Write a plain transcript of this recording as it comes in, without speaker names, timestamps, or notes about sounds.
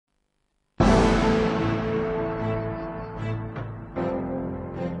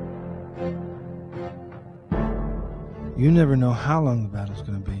You never know how long the battle's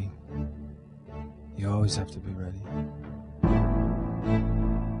going to be. You always have to be ready.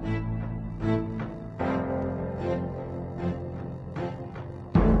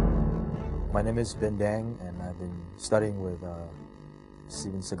 My name is Ben Dang, and I've been studying with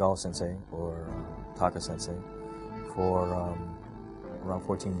Seagal Sensei, or Taka Sensei, for around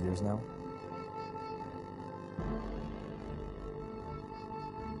 14 years now.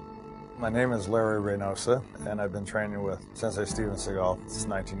 My name is Larry Reynosa, and I've been training with Sensei Steven Seagal since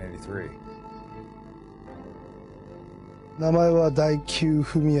 1983. 名前は大久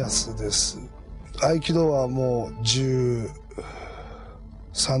文康です。合気道はもう13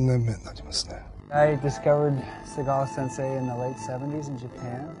年目になりますね。I discovered Seagal Sensei in the late 70s in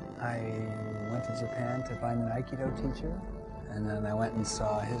Japan. I went to Japan to find an Aikido teacher, and then I went and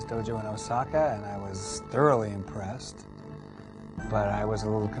saw his dojo in Osaka, and I was thoroughly impressed. But I was a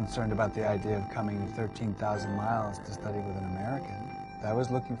little concerned about the idea of coming 13,000 miles to study with an American. I was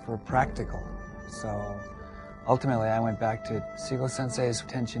looking for practical, so ultimately I went back to Seagal Sensei's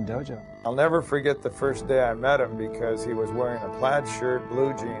Tenshin Dojo. I'll never forget the first day I met him because he was wearing a plaid shirt,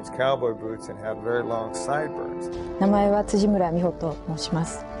 blue jeans, cowboy boots, and had very long sideburns. 名前は辻村美穂と申しま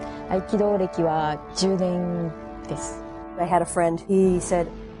す。合気道歴は10年です。I had a friend, he said,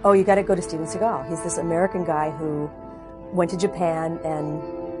 "Oh, you got to go to Steven Seagal. He's this American guy who went to Japan and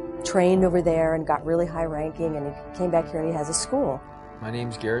trained over there and got really high ranking, and he came back here and he has a school." My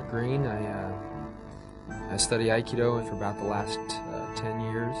name's Garrett Green. I study Aikido for about the last 10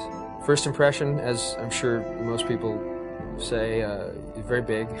 years. First impression, as I'm sure most people say, he's very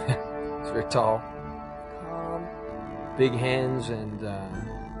big. He's very tall. Big hands and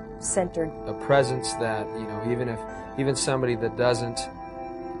centered. A presence that, you know, even somebody that doesn't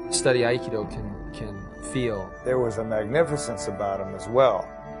study Aikido can feel. There was a magnificence about him as well.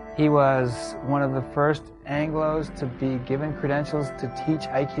 He was one of the first Anglos to be given credentials to teach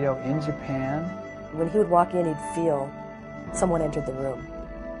Aikido in Japan. When he would walk in, he'd feel someone entered the room.